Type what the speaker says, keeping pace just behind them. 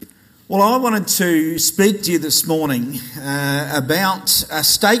Well, I wanted to speak to you this morning about a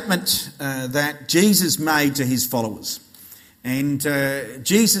statement that Jesus made to his followers. And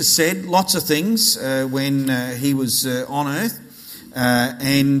Jesus said lots of things when he was on earth.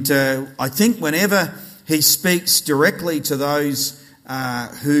 I think whenever he speaks directly to those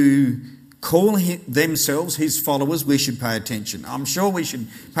who call themselves his followers, we should pay attention. I'm sure we should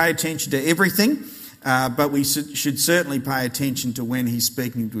pay attention to everything. But we should certainly pay attention to when he's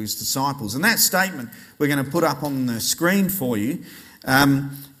speaking to his disciples. And that statement we're going to put up on the screen for you. Lots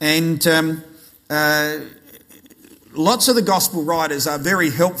of the gospel writers are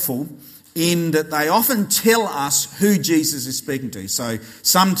very helpful in that they often tell us who Jesus is speaking to. So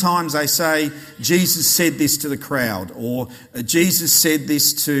sometimes they say, Jesus said this to the crowd, or Jesus said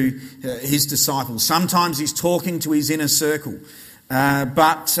this to his disciples. Sometimes he's talking to his inner circle.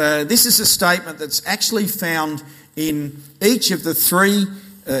 But this is a statement that's actually found in each of the three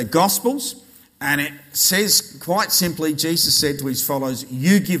Gospels, and it says quite simply, Jesus said to his followers,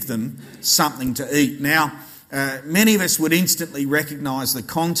 you give them something to eat. Now, many of us would instantly recognise the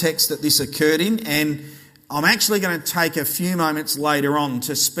context that this occurred in, and I'm actually going to take a few moments later on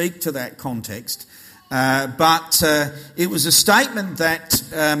to speak to that context. But it was a statement that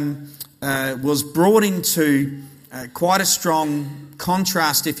was brought into quite a strong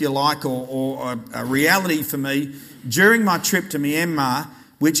contrast, if you like, or a reality for me during my trip to Myanmar,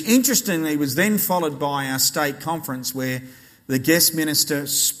 which interestingly was then followed by our state conference where the guest minister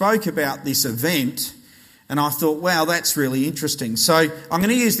spoke about this event, and I thought, wow, that's really interesting. So I'm going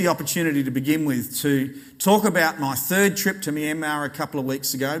to use the opportunity to begin with to talk about my third trip to Myanmar a couple of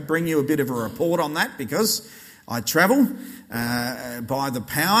weeks ago, bring you a bit of a report on that because I travel by the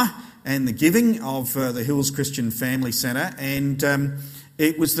power and the giving of the Hills Christian Family Centre. And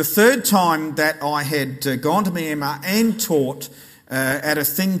it was the third time that I had gone to Myanmar and taught at a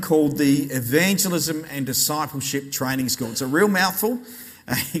thing called the Evangelism and Discipleship Training School. It's a real mouthful.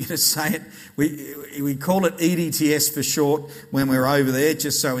 You're going to say it. We call it EDTS for short when we're over there,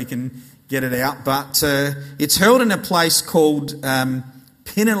 just so we can get it out. But it's held in a place called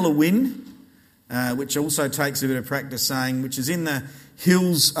Pinalawin, which also takes a bit of practice saying, which is in the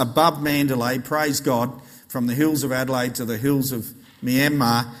hills above Mandalay, praise God, from the hills of Adelaide to the hills of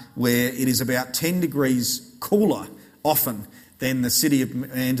Myanmar, where it is about 10 degrees cooler often than the city of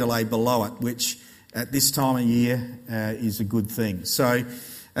Mandalay below it, which at this time of year is a good thing. So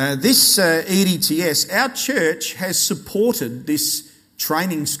this EDTS, our church has supported this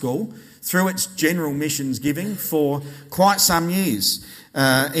training school through its general missions giving for quite some years.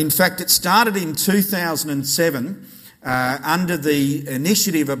 In fact, it started in 2007 under the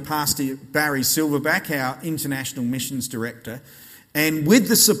initiative of Pastor Barry Silverback, our International Missions Director, and with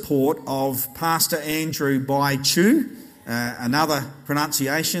the support of Pastor Andrew Bai Chu, another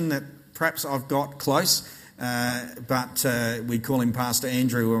pronunciation that perhaps I've got close, but we call him Pastor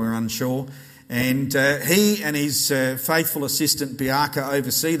Andrew when we're unsure. And he and his faithful assistant Bianca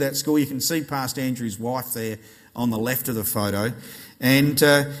oversee that school. You can see Pastor Andrew's wife there on the left of the photo. And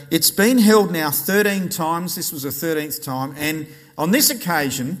it's been held now 13 times. This was the 13th time. And on this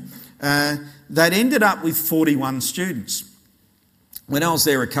occasion, they'd ended up with 41 students. When I was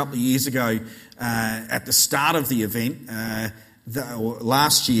there a couple of years ago, at the start of the event,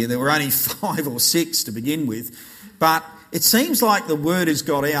 last year, there were only 5 or 6 to begin with. But it seems like the word has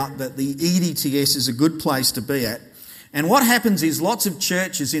got out that the EDTS is a good place to be at. And what happens is lots of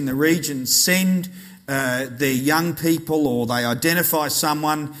churches in the region send their young people, or they identify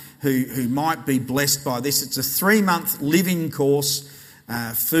someone who might be blessed by this. It's a 3-month living course.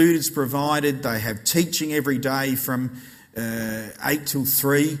 Food is provided. They have teaching every day from 8 till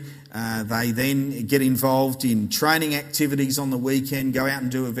 3. They then get involved in training activities on the weekend, go out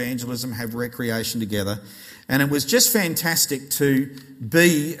and do evangelism, have recreation together. And it was just fantastic to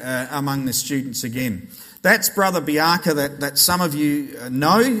be among the students again. That's Brother Bianca that some of you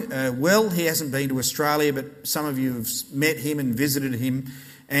know well. He hasn't been to Australia, but some of you have met him and visited him.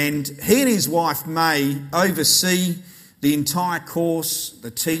 And he and his wife May oversee the entire course,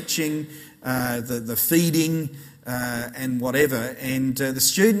 the teaching, the feeding, and whatever. And the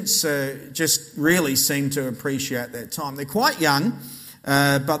students just really seem to appreciate that time. They're quite young,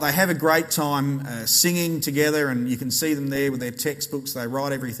 but they have a great time singing together, and you can see them there with their textbooks. They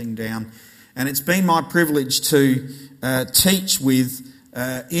write everything down. And it's been my privilege to teach with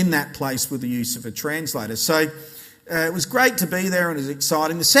in that place with the use of a translator. So it was great to be there and it was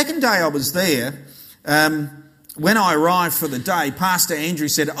exciting. The second day I was there, when I arrived for the day, Pastor Andrew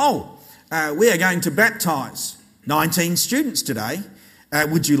said, we are going to baptise 19 students today.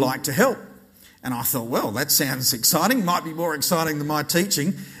 Would you like to help? And I thought, well, that sounds exciting. Might be more exciting than my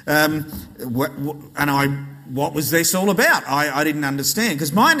teaching. What was this all about? I didn't understand.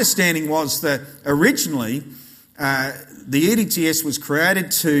 Because my understanding was that originally the EDTS was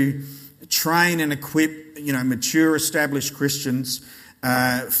created to train and equip, mature, established Christians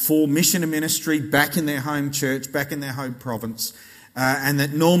for mission and ministry back in their home church, back in their home province, and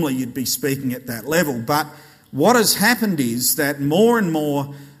that normally you'd be speaking at that level. But what has happened is that more and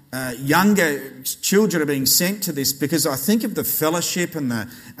more younger children are being sent to this because I think of the fellowship and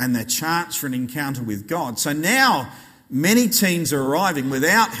the chance for an encounter with God. So now many teens are arriving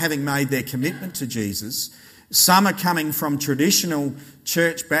without having made their commitment to Jesus. Some are coming from traditional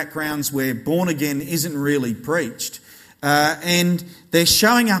church backgrounds where born again isn't really preached. And they're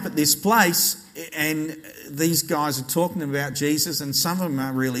showing up at this place and these guys are talking about Jesus, and some of them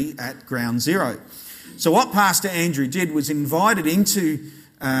are really at ground zero. So what Pastor Andrew did was invited into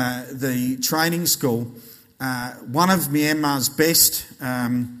the training school one of Myanmar's best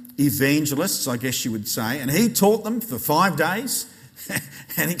evangelists, I guess you would say, and he taught them for 5 days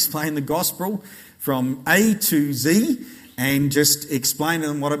and explained the gospel from A to Z and just explained to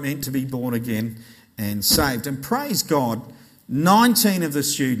them what it meant to be born again and saved. And praise God, 19 of the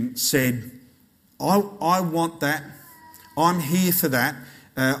students said, I want that, I'm here for that,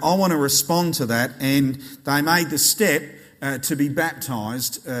 I want to respond to that, and they made the step to be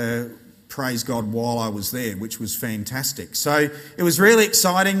baptised, praise God, while I was there, which was fantastic. So it was really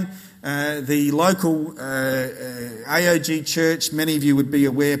exciting. The local AOG church, many of you would be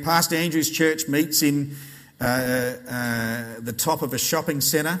aware, Pastor Andrew's church meets in the top of a shopping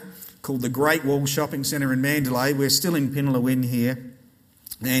centre called the Great Wall Shopping Centre in Mandalay. We're still in Pinalawin here.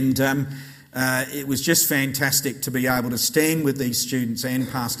 And it was just fantastic to be able to stand with these students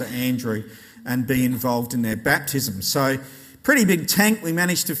and Pastor Andrew and be involved in their baptism. So, pretty big tank. We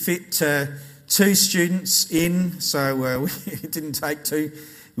managed to fit 2 students in, so it didn't take 2.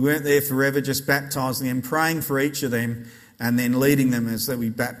 We weren't there forever, just baptising them, praying for each of them, and then leading them as though we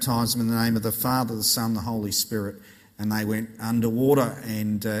baptised them in the name of the Father, the Son, the Holy Spirit. And they went underwater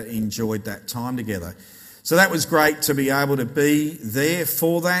and enjoyed that time together. So that was great to be able to be there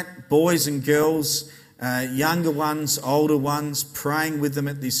for that. Boys and girls, younger ones, older ones, praying with them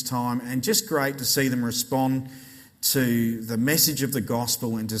at this time, and just great to see them respond to the message of the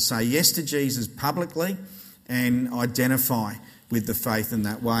gospel and to say yes to Jesus publicly and identify with the faith in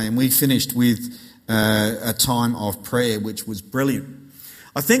that way. And we finished with a time of prayer, which was brilliant.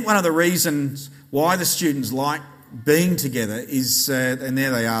 I think one of the reasons why the students like being together is, and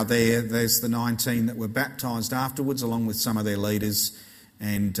there they are there's the 19 that were baptised afterwards along with some of their leaders,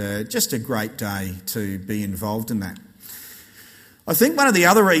 and just a great day to be involved in that. I think one of the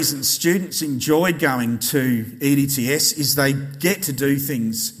other reasons students enjoy going to EDTS is they get to do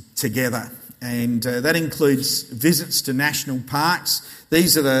things together, and that includes visits to national parks.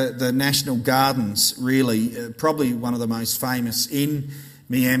 These are the national gardens, really, probably one of the most famous in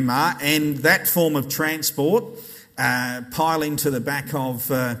Myanmar, and that form of transport, piling to the back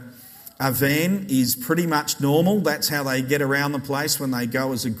of a van, is pretty much normal. That's how they get around the place when they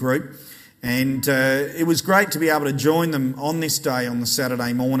go as a group. And it was great to be able to join them on this day, on the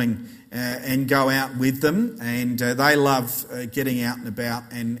Saturday morning, and go out with them. And they love getting out and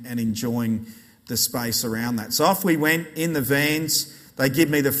about and enjoying the space around that. So off we went in the vans. They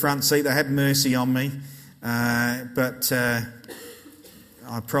give me the front seat. They had mercy on me. But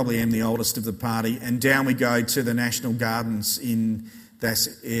I probably am the oldest of the party. And down we go to the National Gardens in that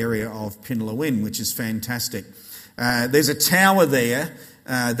area of Pinalawin, which is fantastic. There's a tower there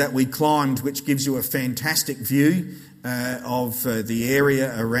that we climbed, which gives you a fantastic view of the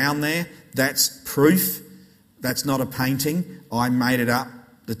area around there. That's proof. That's not a painting. I made it up,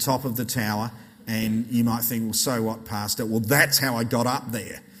 the top of the tower. And you might think, well, so what, Pastor? Well, that's how I got up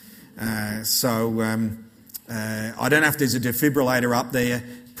there. I don't know if there's a defibrillator up there.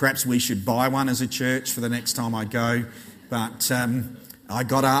 Perhaps we should buy one as a church for the next time I go. But I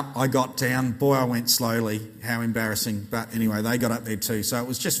got up, I got down. Boy, I went slowly. How embarrassing. But anyway, they got up there too. So it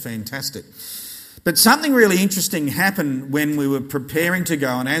was just fantastic. But something really interesting happened when we were preparing to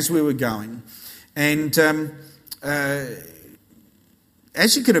go and as we were going. And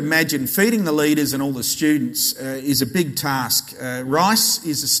as you could imagine, feeding the leaders and all the students is a big task. Rice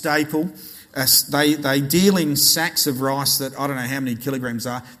is a staple. They deal in sacks of rice that I don't know how many kilograms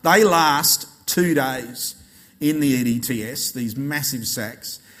are. They last 2 days in the EDTS, these massive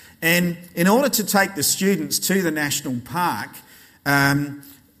sacks. And in order to take the students to the national park,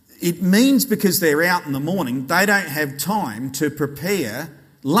 it means because they're out in the morning, they don't have time to prepare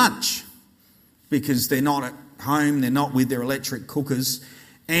lunch because they're not at home, they're not with their electric cookers.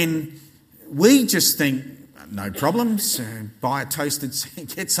 And we just think, no problems, buy a toasted,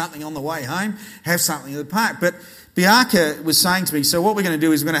 get something on the way home, have something at the park. But Bianca was saying to me, so what we're going to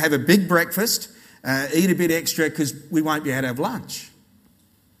do is we're going to have a big breakfast, eat a bit extra because we won't be able to have lunch.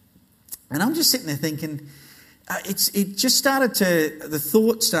 And I'm just sitting there thinking, the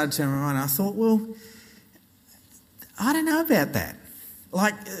thought started to my mind. I thought, well, I don't know about that.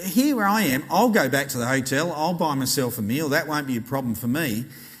 Like, here where I am, I'll go back to the hotel, I'll buy myself a meal, that won't be a problem for me.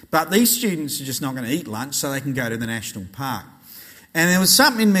 But these students are just not going to eat lunch, so they can go to the national park. And there was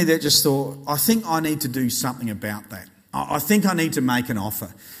something in me that just thought, I think I need to do something about that. I think I need to make an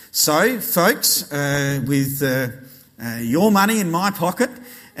offer. So, folks, with your money in my pocket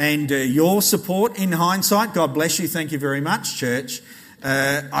and your support in hindsight, God bless you, thank you very much, church,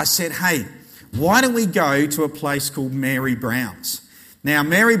 I said, hey, why don't we go to a place called Mary Brown's? Now,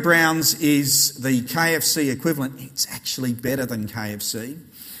 Mary Brown's is the KFC equivalent. It's actually better than KFC.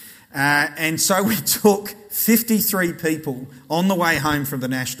 And so we took 53 people on the way home from the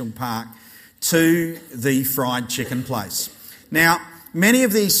national park to the fried chicken place. Now, many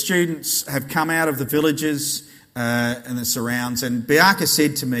of these students have come out of the villages and the surrounds, and Bianca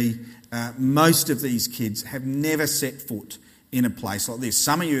said to me, most of these kids have never set foot in a place like this.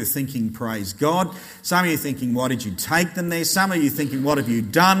 Some of you are thinking, praise God. Some of you are thinking, why did you take them there? Some of you are thinking, what have you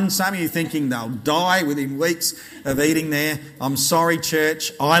done? Some of you are thinking they'll die within weeks of eating there. I'm sorry,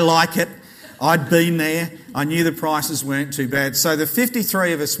 church. I like it. I'd been there. I knew the prices weren't too bad. So the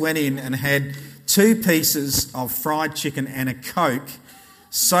 53 of us went in and had 2 pieces of fried chicken and a Coke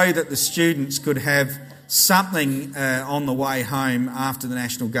so that the students could have something on the way home after the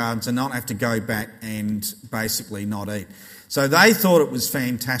National Gardens and not have to go back and basically not eat. So they thought it was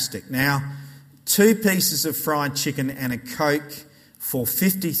fantastic. Now, 2 pieces of fried chicken and a Coke for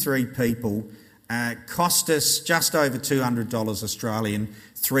 53 people cost us just over $200 Australian,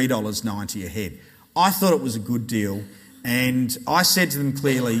 $3.90 a head. I thought it was a good deal, and I said to them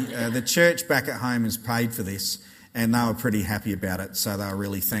clearly, the church back at home has paid for this, and they were pretty happy about it, so they were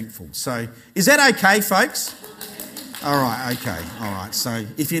really thankful. So, is that okay, folks? All right, okay, all right. So,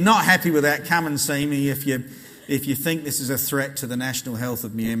 if you're not happy with that, come and see me. If you think this is a threat to the national health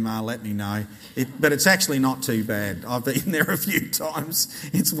of Myanmar, let me know. But it's actually not too bad. I've been there a few times.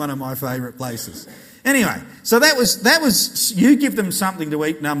 It's one of my favourite places. Anyway, so that was you give them something to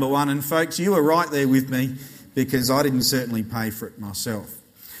eat, number one. And folks, you were right there with me because I didn't certainly pay for it myself.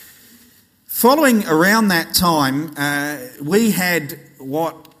 Following around that time, we had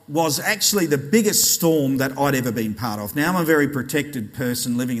what was actually the biggest storm that I'd ever been part of. Now, I'm a very protected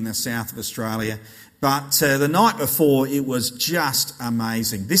person living in the south of Australia. But the night before, it was just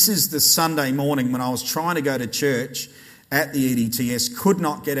amazing. This is the Sunday morning when I was trying to go to church at the EDTS, could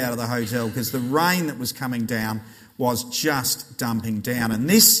not get out of the hotel because the rain that was coming down was just dumping down. And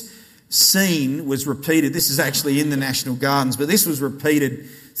this scene was repeated. This is actually in the National Gardens, but this was repeated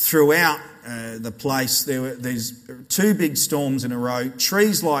throughout the place. There's 2 big storms in a row.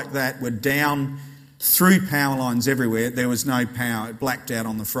 Trees like that were down through power lines everywhere. There was no power. It blacked out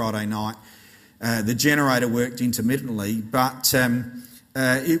on the Friday night. The generator worked intermittently, but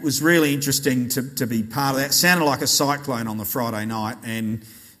it was really interesting to be part of that. It sounded like a cyclone on the Friday night, and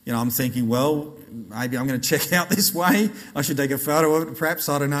I'm thinking, well, maybe I'm going to check out this way. I should take a photo of it, perhaps.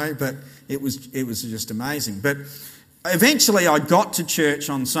 I don't know, but it was just amazing. But eventually, I got to church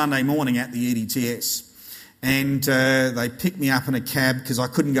on Sunday morning at the EDTS, and they picked me up in a cab because I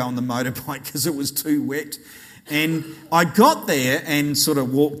couldn't go on the motorbike because it was too wet. And I got there and sort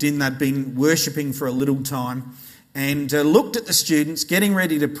of walked in. They'd been worshipping for a little time and looked at the students getting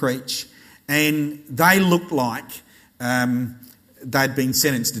ready to preach, and they looked like they'd been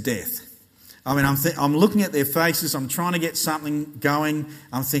sentenced to death. I mean, I'm looking at their faces. I'm trying to get something going.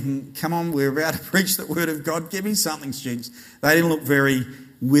 I'm thinking, come on, we're about to preach the word of God. Give me something, students. They didn't look very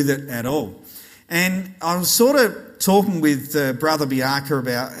with it at all. And I was sort of talking with Brother Bianca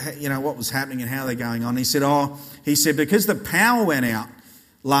about what was happening and how they're going on. He said, because the power went out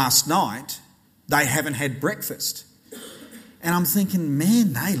last night, they haven't had breakfast. And I'm thinking,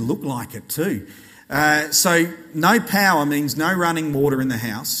 man, they look like it too. So no power means no running water in the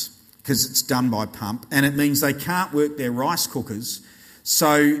house because it's done by pump, and it means they can't work their rice cookers.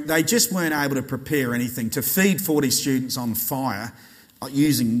 So they just weren't able to prepare anything. To feed 40 students on fire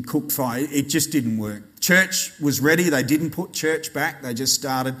using cooked fire, it just didn't work. Church was ready. They didn't put church back. They just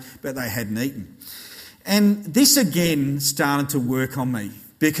started, but they hadn't eaten. And this again started to work on me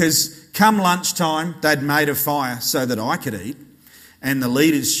because come lunchtime, they'd made a fire so that I could eat, and the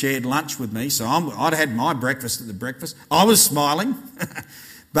leaders shared lunch with me. So I'd had my breakfast at the breakfast. I was smiling,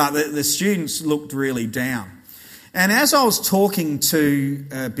 but the students looked really down. And as I was talking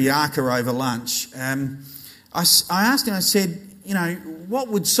to Bianca over lunch, I asked him, I said, what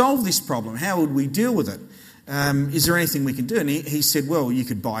would solve this problem? How would we deal with it? Is there anything we can do? And he said, well, you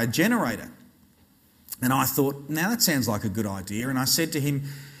could buy a generator. And I thought, now that sounds like a good idea. And I said to him,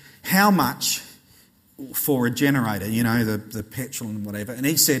 how much for a generator, the petrol and whatever? And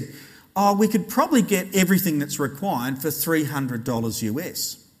he said, we could probably get everything that's required for $300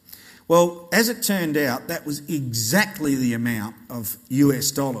 US. Well, as it turned out, that was exactly the amount of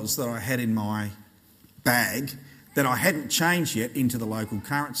US dollars that I had in my bag that I hadn't changed yet into the local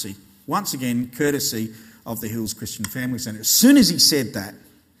currency. Once again, courtesy of the Hills Christian Family Centre. As soon as he said that,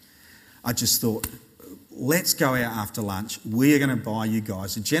 I just thought, let's go out after lunch. We're going to buy you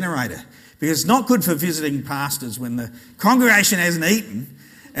guys a generator. Because it's not good for visiting pastors when the congregation hasn't eaten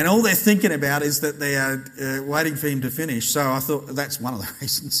and all they're thinking about is that they are waiting for him to finish. So I thought that's one of the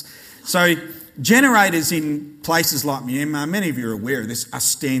reasons. So generators in places like Myanmar, many of you are aware of this, are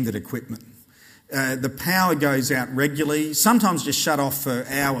standard equipment. The power goes out regularly, sometimes just shut off for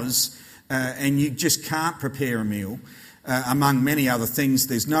hours, and you just can't prepare a meal. Among many other things,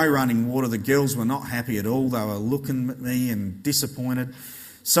 there's no running water. The girls were not happy at all. They were looking at me and disappointed.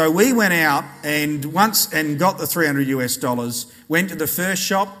 So we went out and got the $300 US, went to the first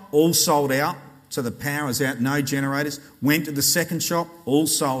shop, all sold out. So the power's out, no generators. Went to the second shop, all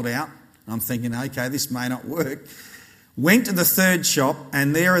sold out. I'm thinking, okay, this may not work. Went to the third shop,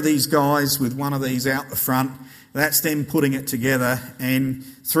 and there are these guys with one of these out the front. That's them putting it together, and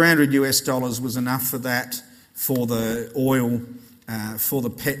 $300 US was enough for that, for the oil, for the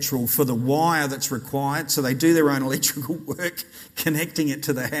petrol, for the wire that's required. So they do their own electrical work, connecting it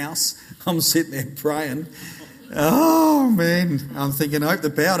to the house. I'm sitting there praying. Oh, man. I'm thinking, I hope the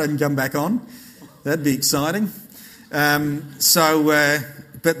power doesn't come back on. That'd be exciting.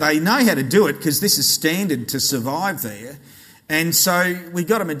 But they know how to do it because this is standard to survive there. And so we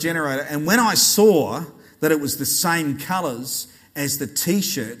got them a generator. And when I saw that it was the same colours as the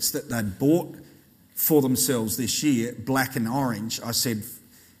T-shirts that they'd bought for themselves this year, black and orange, I said,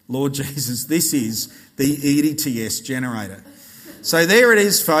 Lord Jesus, this is the EDTS generator. So there it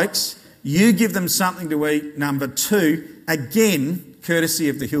is, folks. You give them something to eat. Number 2, again, courtesy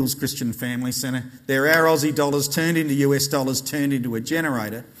of the Hills Christian Family Centre. They're our Aussie dollars turned into US dollars, turned into a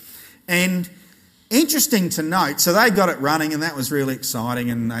generator. And interesting to note, so they got it running and that was really exciting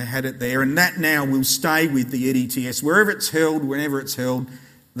and they had it there. And that now will stay with the EDTS. Wherever it's held, whenever it's held,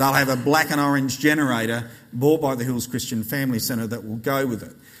 they'll have a black and orange generator bought by the Hills Christian Family Centre that will go with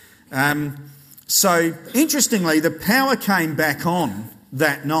it. So interestingly, the power came back on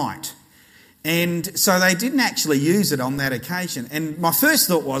that night. And so they didn't actually use it on that occasion. And my first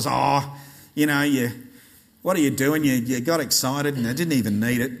thought was, what are you doing? You got excited and they didn't even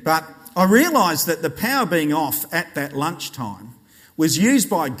need it. But I realised that the power being off at that lunchtime was used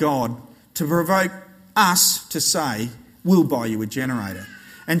by God to provoke us to say, we'll buy you a generator.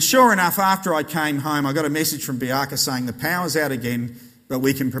 And sure enough, after I came home, I got a message from Bianca saying the power's out again, but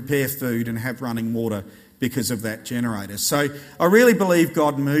we can prepare food and have running water because of that generator. So I really believe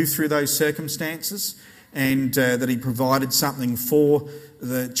God moved through those circumstances and that he provided something for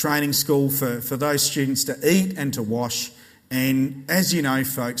the training school for those students to eat and to wash. And as you know,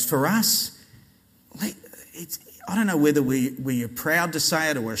 folks, for us, I don't know whether we are proud to say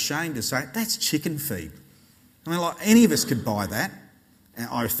it or ashamed to say it, that's chicken feed. I mean, like any of us could buy that,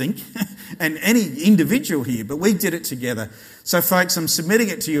 I think, and any individual here, but we did it together. So folks, I'm submitting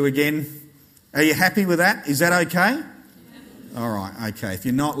it to you again. Are you happy with that? Is that okay? Yeah. All right, okay. If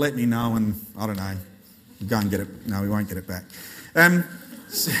you're not, let me know and, I don't know, go and get it. No, we won't get it back.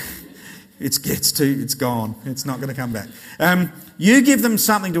 It's gone. It's not going to come back. You give them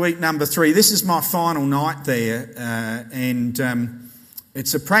something to eat, number 3. This is my final night there, and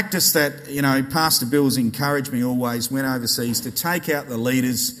it's a practice that, Pastor Bill's encouraged me always when overseas to take out the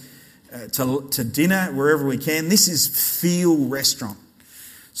leaders to dinner wherever we can. This is Feel Restaurant.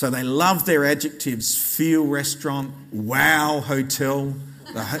 So they love their adjectives: Feel Restaurant, Wow Hotel,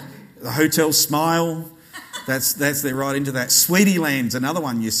 the Hotel Smile. They're right into that. Sweetie Land's another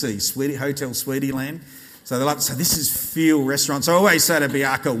one you see, Hotel Sweetie Land. So they so this is Feel Restaurant. So I always say to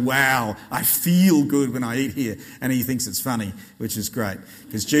Bianca, wow, I feel good when I eat here. And he thinks it's funny, which is great,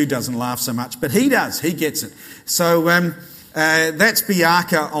 because Jude doesn't laugh so much, but he does. He gets it. So that's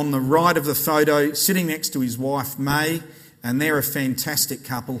Bianca on the right of the photo, sitting next to his wife, May. And they're a fantastic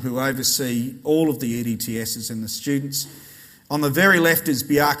couple who oversee all of the EDTSs and the students. On the very left is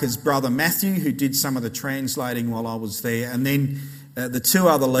Bianca's brother Matthew, who did some of the translating while I was there. And then the 2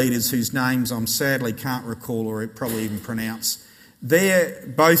 other leaders whose names I sadly can't recall or probably even pronounce. They're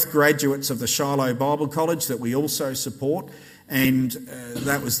both graduates of the Shiloh Bible College that we also support, and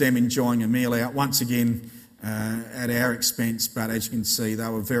that was them enjoying a meal out, once again at our expense, but as you can see, they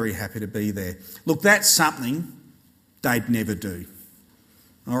were very happy to be there. Look, that's something they'd never do,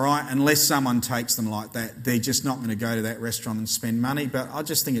 all right? Unless someone takes them like that, they're just not going to go to that restaurant and spend money, but I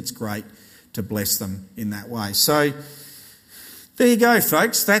just think it's great to bless them in that way. So there you go,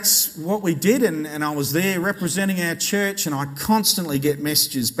 folks. That's what we did, and I was there representing our church, and I constantly get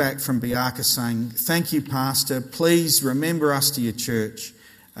messages back from Biaka saying, thank you, Pastor. Please remember us to your church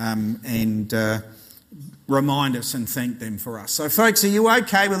and remind us and thank them for us. So, folks, are you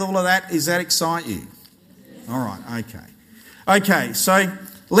okay with all of that? Does that excite you? All right, okay. Okay, so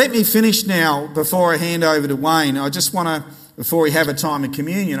let me finish now before I hand over to Wayne. I just want to, before we have a time of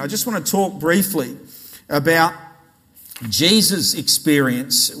communion, I just want to talk briefly about Jesus'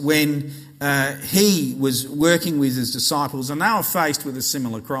 experience when he was working with his disciples and they were faced with a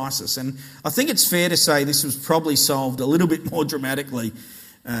similar crisis. And I think it's fair to say this was probably solved a little bit more dramatically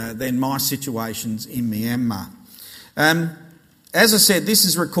than my situations in Myanmar. As I said, this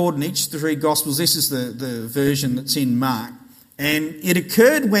is recorded in each of the three Gospels. This is the version that's in Mark. And it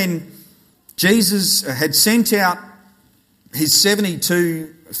occurred when Jesus had sent out his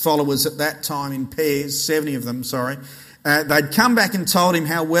 72 followers at that time in pairs, 70 of them, they'd come back and told him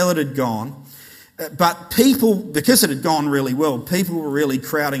how well it had gone. But people, because it had gone really well, people were really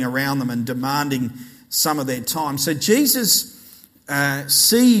crowding around them and demanding some of their time. So Jesus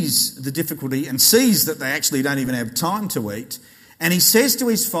sees the difficulty and sees that they actually don't even have time to eat. And he says to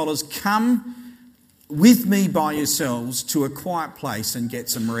his followers, come with me by yourselves to a quiet place and get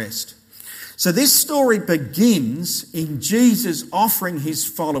some rest. So this story begins in Jesus offering his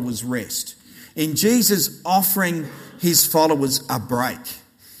followers rest, in Jesus offering his followers a break.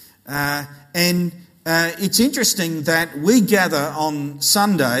 And it's interesting that we gather on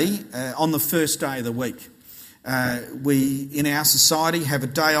Sunday, on the first day of the week. We, in our society, have a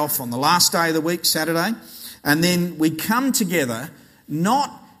day off on the last day of the week, Saturday, and then we come together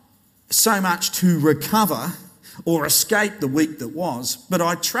not so much to recover or escape the week that was, but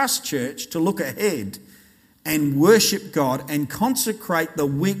I trust, church, to look ahead and worship God and consecrate the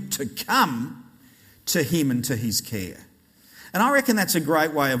week to come to him and to his care. And I reckon that's a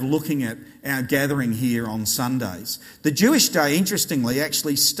great way of looking at our gathering here on Sundays. The Jewish day, interestingly,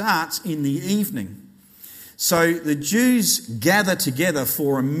 actually starts in the evening. So the Jews gather together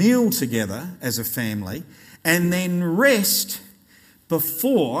for a meal together as a family and then rest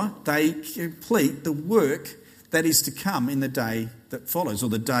before they complete the work that is to come in the day that follows, or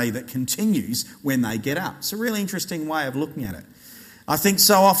the day that continues when they get up. It's a really interesting way of looking at it. I think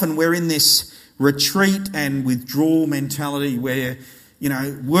so often we're in this retreat and withdrawal mentality where,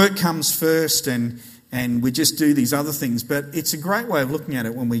 work comes first and we just do these other things. But it's a great way of looking at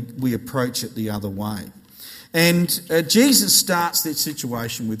it when we approach it the other way. And Jesus starts this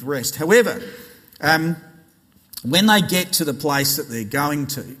situation with rest. However, when they get to the place that they're going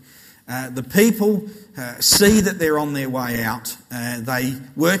to, the people see that they're on their way out. They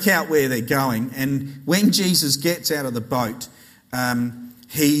work out where they're going. And when Jesus gets out of the boat,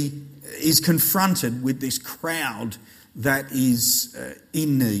 he is confronted with this crowd that is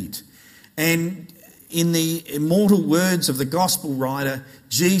in need. And in the immortal words of the gospel writer,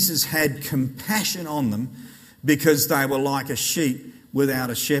 Jesus had compassion on them because they were like a sheep without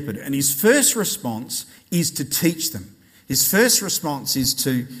a shepherd. And his first response is to teach them. His first response is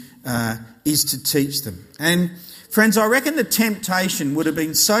to teach them. And friends, I reckon the temptation would have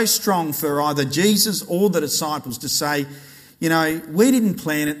been so strong for either Jesus or the disciples to say, we didn't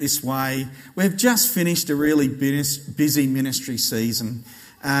plan it this way. We've just finished a really busy ministry season.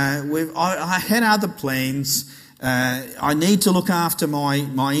 I had other plans. I need to look after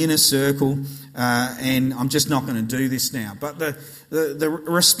my inner circle, and I'm just not going to do this now. But the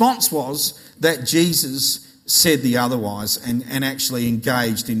response was that Jesus said the otherwise and actually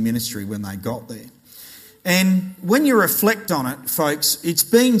engaged in ministry when they got there. And when you reflect on it, folks, it's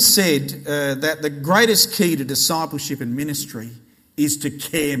been said that the greatest key to discipleship and ministry is to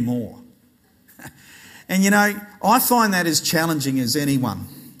care more. And I find that as challenging as anyone.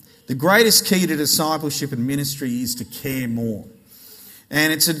 The greatest key to discipleship and ministry is to care more.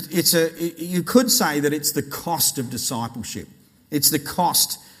 And you could say that it's the cost of discipleship. It's the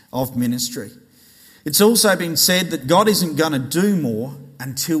cost of ministry. It's also been said that God isn't going to do more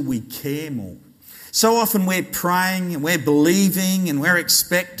until we care more. So often we're praying and we're believing and we're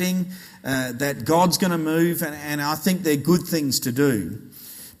expecting that God's going to move, and I think they're good things to do.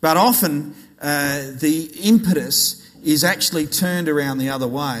 But often the impetus is actually turned around the other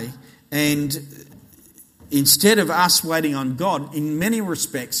way, and instead of us waiting on God, in many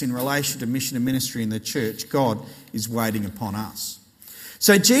respects in relation to mission and ministry in the church, God is waiting upon us.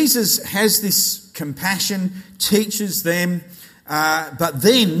 So Jesus has this compassion, teaches them, but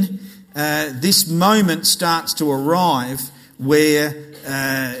then this moment starts to arrive where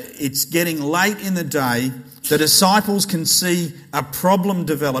it's getting late in the day. The disciples can see a problem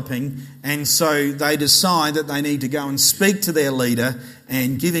developing, and so they decide that they need to go and speak to their leader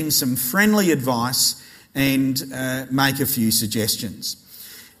and give him some friendly advice and make a few suggestions.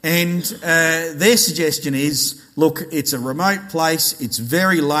 And their suggestion is, look, it's a remote place, it's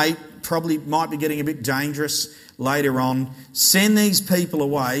very late, probably might be getting a bit dangerous later on. Send these people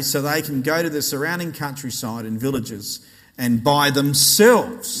away so they can go to the surrounding countryside and villages and buy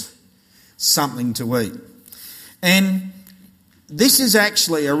themselves something to eat. And this is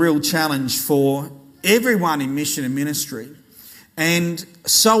actually a real challenge for everyone in mission and ministry. And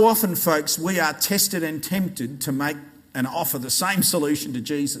so often, folks, we are tested and tempted to make and offer the same solution to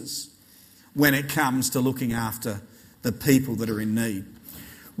Jesus when it comes to looking after the people that are in need.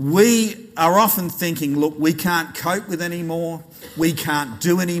 We are often thinking, look, we can't cope with any more, we can't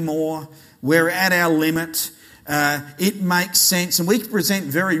do any more, we're at our limit. It makes sense, and we present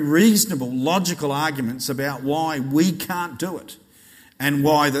very reasonable, logical arguments about why we can't do it and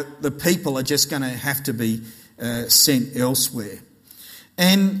why the people are just going to have to be sent elsewhere.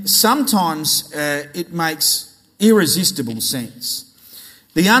 And sometimes it makes irresistible sense.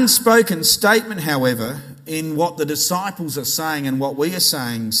 The unspoken statement, however, in what the disciples are saying and what we are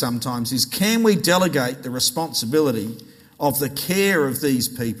saying sometimes is, can we delegate the responsibility of the care of these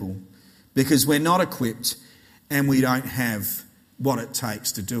people because we're not equipped and we don't have what it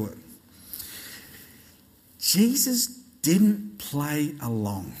takes to do it? Jesus didn't play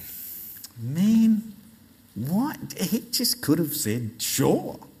along. Man, what? He just could have said,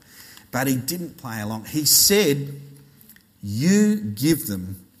 sure. But he didn't play along. He said, you give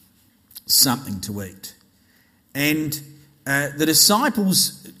them something to eat. And the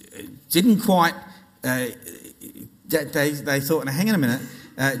disciples didn't quite, they thought, now hang on a minute,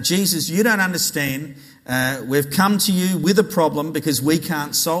 Jesus, you don't understand. We've come to you with a problem because we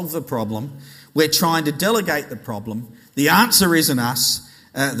can't solve the problem. We're trying to delegate the problem. The answer isn't us.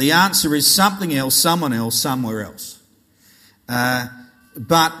 The answer is something else, someone else, somewhere else.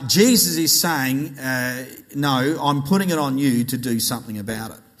 But Jesus is saying, no, I'm putting it on you to do something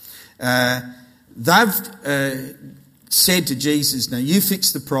about it. They've said to Jesus, now you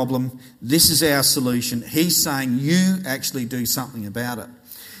fix the problem. This is our solution. He's saying you actually do something about it.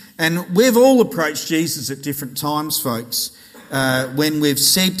 And we've all approached Jesus at different times, folks, when we've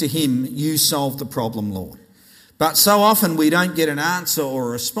said to him, you solve the problem, Lord. But so often we don't get an answer or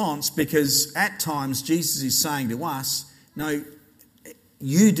a response because at times Jesus is saying to us, no,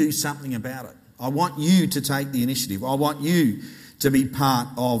 you do something about it. I want you to take the initiative. I want you to be part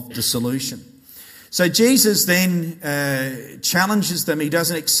of the solution. So Jesus then challenges them. He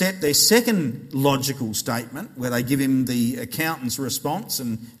doesn't accept their second logical statement where they give him the accountant's response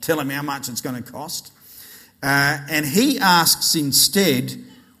and tell him how much it's going to cost. And he asks instead,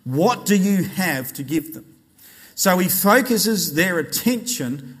 what do you have to give them? So he focuses their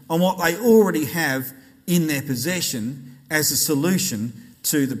attention on what they already have in their possession as a solution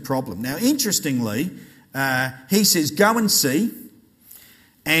to the problem. Now, interestingly, he says, go and see.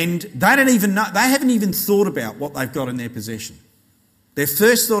 And they don't even know, they haven't even thought about what they've got in their possession. Their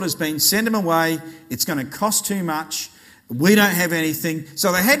first thought has been, send them away, it's going to cost too much, we don't have anything.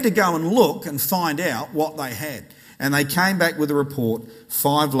 So they had to go and look and find out what they had. And they came back with a report,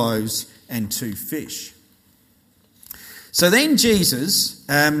 5 loaves and 2 fish. So then Jesus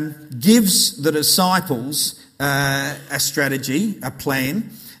gives the disciples a strategy, a plan,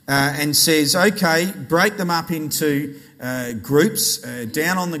 and says, okay, break them up into groups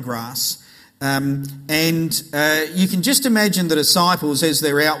down on the grass. And you can just imagine the disciples as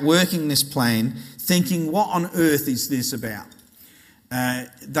they're out working this plan, thinking, what on earth is this about?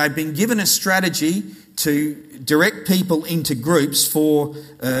 They've been given a strategy to direct people into groups for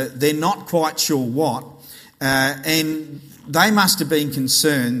they're not quite sure what. And they must have been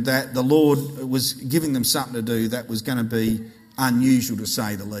concerned that the Lord was giving them something to do that was going to be unusual, to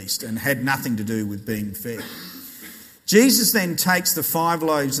say the least, and had nothing to do with being fed. Jesus then takes the 5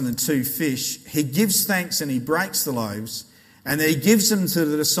 loaves and the 2 fish, he gives thanks and he breaks the loaves, and then he gives them to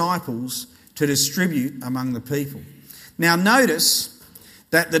the disciples to distribute among the people. Now notice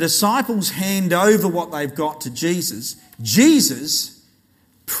that the disciples hand over what they've got to Jesus. Jesus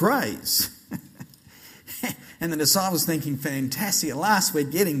prays. And the disciples thinking, fantastic, at last we're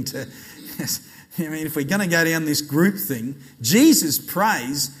getting to, I mean, if we're going to go down this group thing, Jesus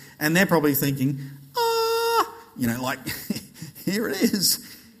prays, and they're probably thinking, like here it is.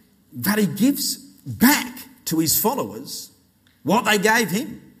 But he gives back to his followers what they gave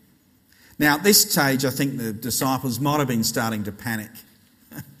him. Now, at this stage, I think the disciples might have been starting to panic.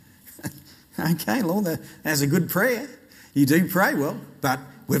 Okay, Lord, that's a good prayer. You do pray well, but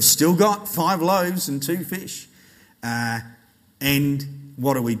we've still got 5 loaves and 2 fish. And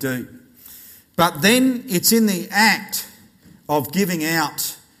what do we do? But then it's in the act of giving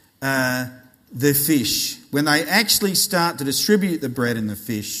out the fish, when they actually start to distribute the bread and the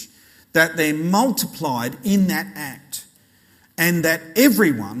fish, that they're multiplied in that act, and that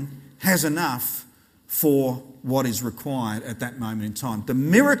everyone has enough for what is required at that moment in time. The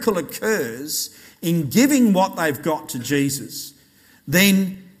miracle occurs in giving what they've got to Jesus,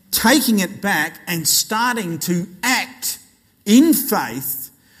 then taking it back and starting to act in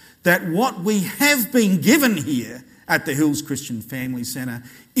faith that what we have been given here at the Hills Christian Family Centre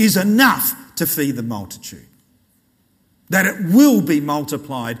is enough to feed the multitude. That it will be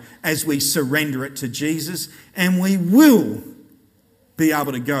multiplied as we surrender it to Jesus, and we will be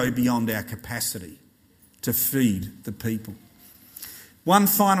able to go beyond our capacity to feed the people. One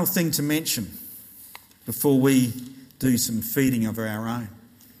final thing to mention before we do some feeding of our own.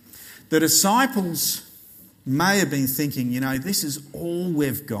 The disciples may have been thinking, this is all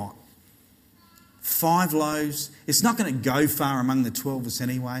we've got. 5 loaves. It's not going to go far among the 12 of us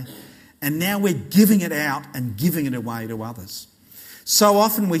anyway. And now we're giving it out and giving it away to others. So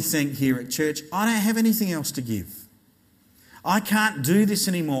often we think here at church, I don't have anything else to give. I can't do this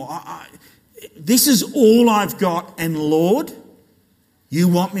anymore. This is all I've got. And Lord, you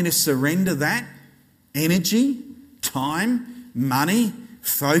want me to surrender that energy, time, money,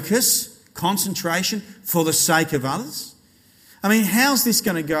 focus, concentration for the sake of others? I mean, how's this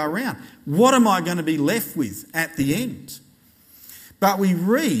going to go around? What am I going to be left with at the end? But we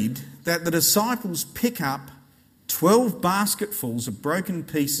read that the disciples pick up 12 basketfuls of broken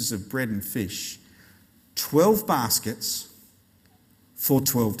pieces of bread and fish. 12 baskets for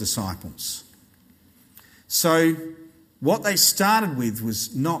 12 disciples. So what they started with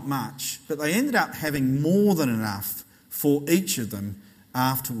was not much, but they ended up having more than enough for each of them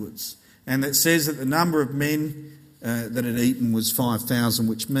afterwards. And it says that the number of men that had eaten was 5,000,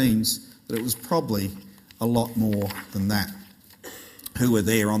 which means that it was probably a lot more than that who were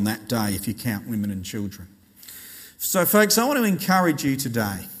there on that day, if you count women and children. So, folks, I want to encourage you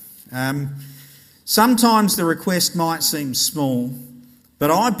today. Sometimes the request might seem small, but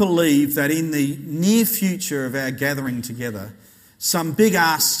I believe that in the near future of our gathering together, some big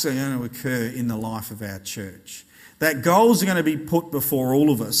asks are going to occur in the life of our church. That goals are going to be put before all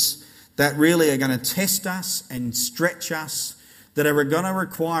of us that really are going to test us and stretch us, that are going to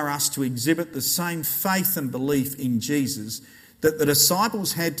require us to exhibit the same faith and belief in Jesus that the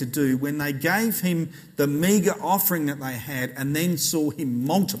disciples had to do when they gave him the meagre offering that they had and then saw him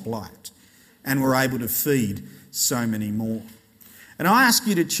multiply it and were able to feed so many more. And I ask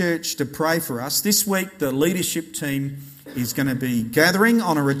you to church to pray for us. This week the leadership team is going to be gathering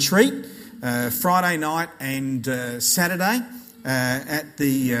on a retreat Friday night and Saturday at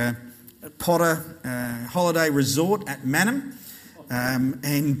the Potter Holiday Resort at Mannum.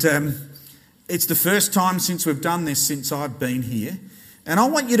 It's the first time since we've done this since I've been here. And I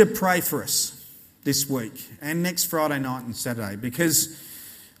want you to pray for us this week and next Friday night and Saturday, because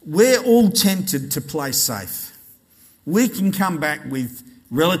we're all tempted to play safe. We can come back with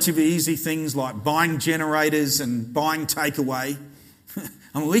relatively easy things like buying generators and buying takeaway.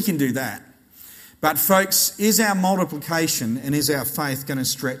 I mean, we can do that. But folks, is our multiplication and is our faith going to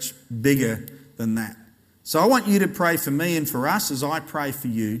stretch bigger than that? So I want you to pray for me and for us as I pray for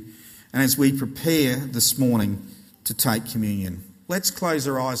you and as we prepare this morning to take communion. Let's close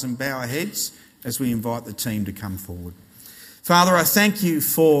our eyes and bow our heads as we invite the team to come forward. Father, I thank you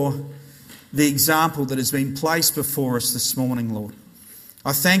for the example that has been placed before us this morning, Lord.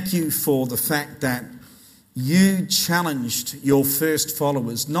 I thank you for the fact that you challenged your first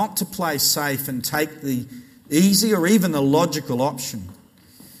followers not to play safe and take the easy or even the logical option,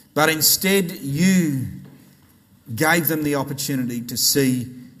 but instead you gave them the opportunity to see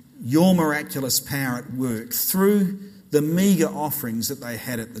your miraculous power at work through the meagre offerings that they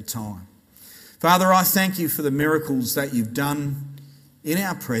had at the time. Father, I thank you for the miracles that you've done in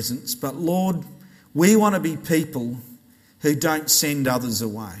our presence, but Lord, we want to be people who don't send others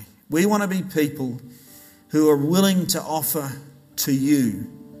away. We want to be people who are willing to offer to you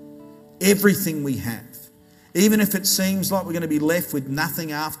everything we have. Even if it seems like we're going to be left with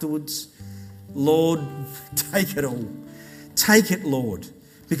nothing afterwards, Lord, take it all. Take it, Lord,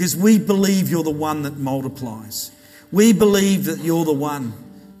 because we believe you're the one that multiplies. We believe that you're the one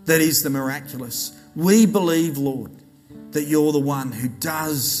that is the miraculous. We believe, Lord, that you're the one who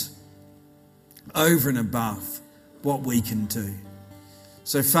does over and above what we can do.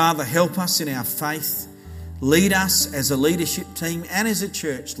 So, Father, help us in our faith. Lead us as a leadership team and as a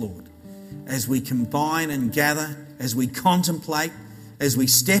church, Lord, as we combine and gather, as we contemplate, as we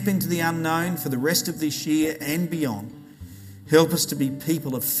step into the unknown for the rest of this year and beyond. Help us to be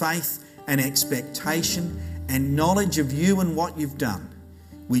people of faith and expectation and knowledge of you and what you've done.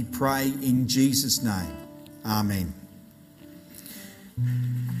 We pray in Jesus' name. Amen.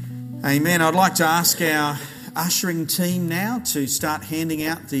 Amen. I'd like to ask our ushering team now to start handing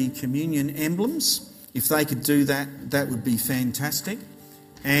out the communion emblems. If they could do that, that would be fantastic.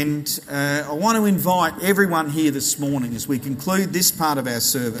 And I want to invite everyone here this morning, as we conclude this part of our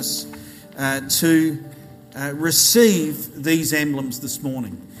service, to receive these emblems this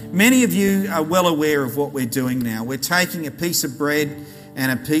morning. Many of you are well aware of what we're doing now. We're taking a piece of bread and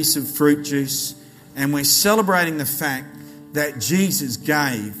a piece of fruit juice, and we're celebrating the fact that Jesus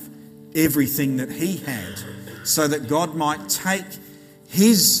gave everything that he had so that God might take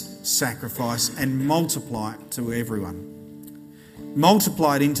his sacrifice and multiply it to everyone.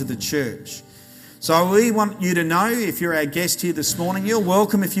 Multiply it into the church. So we want you to know, if you're our guest here this morning, you're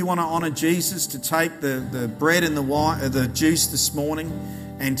welcome if you want to honour Jesus to take the bread and the juice this morning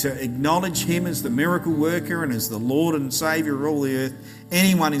and to acknowledge him as the miracle worker and as the Lord and Saviour of all the earth.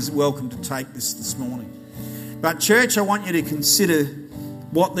 Anyone is welcome to take this morning. But church, I want you to consider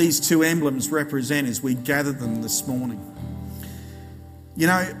what these two emblems represent as we gather them this morning. You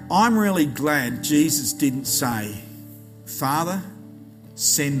know, I'm really glad Jesus didn't say, Father,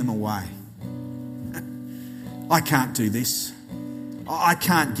 send them away. I can't do this. I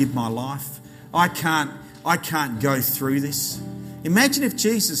can't give my life. I can't go through this. Imagine if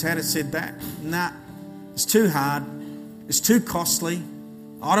Jesus had said that. Nah, it's too hard. It's too costly.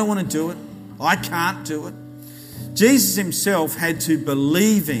 I don't want to do it. I can't do it. Jesus himself had to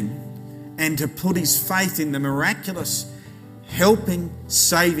believe in and to put his faith in the miraculous, helping,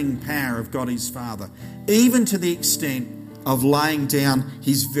 saving power of God his Father, even to the extent of laying down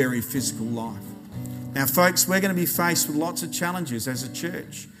his very physical life. Now, folks, we're going to be faced with lots of challenges as a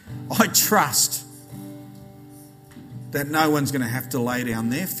church. I trust that no one's going to have to lay down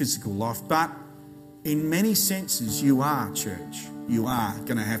their physical life, but in many senses, you are, church. You are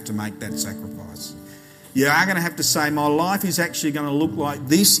going to have to make that sacrifice. You are going to have to say, my life is actually going to look like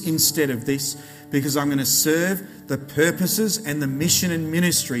this instead of this, because I'm going to serve the purposes and the mission and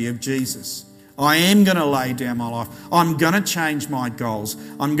ministry of Jesus. I am going to lay down my life. I'm going to change my goals.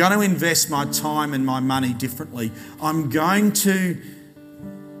 I'm going to invest my time and my money differently. I'm going to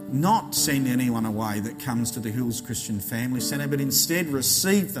not send anyone away that comes to the Hills Christian Family Centre, but instead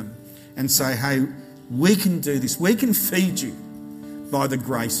receive them and say, hey, we can do this. We can feed you by the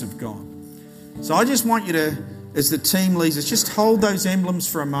grace of God. So I just want you to, as the team leads us, just hold those emblems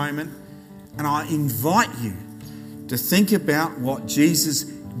for a moment, and I invite you to think about what Jesus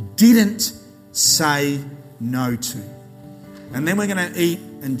didn't say no to. And then we're going to eat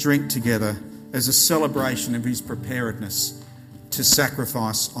and drink together as a celebration of his preparedness to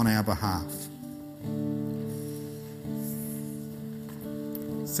sacrifice on our behalf.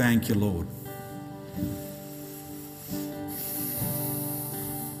 Thank you, Lord.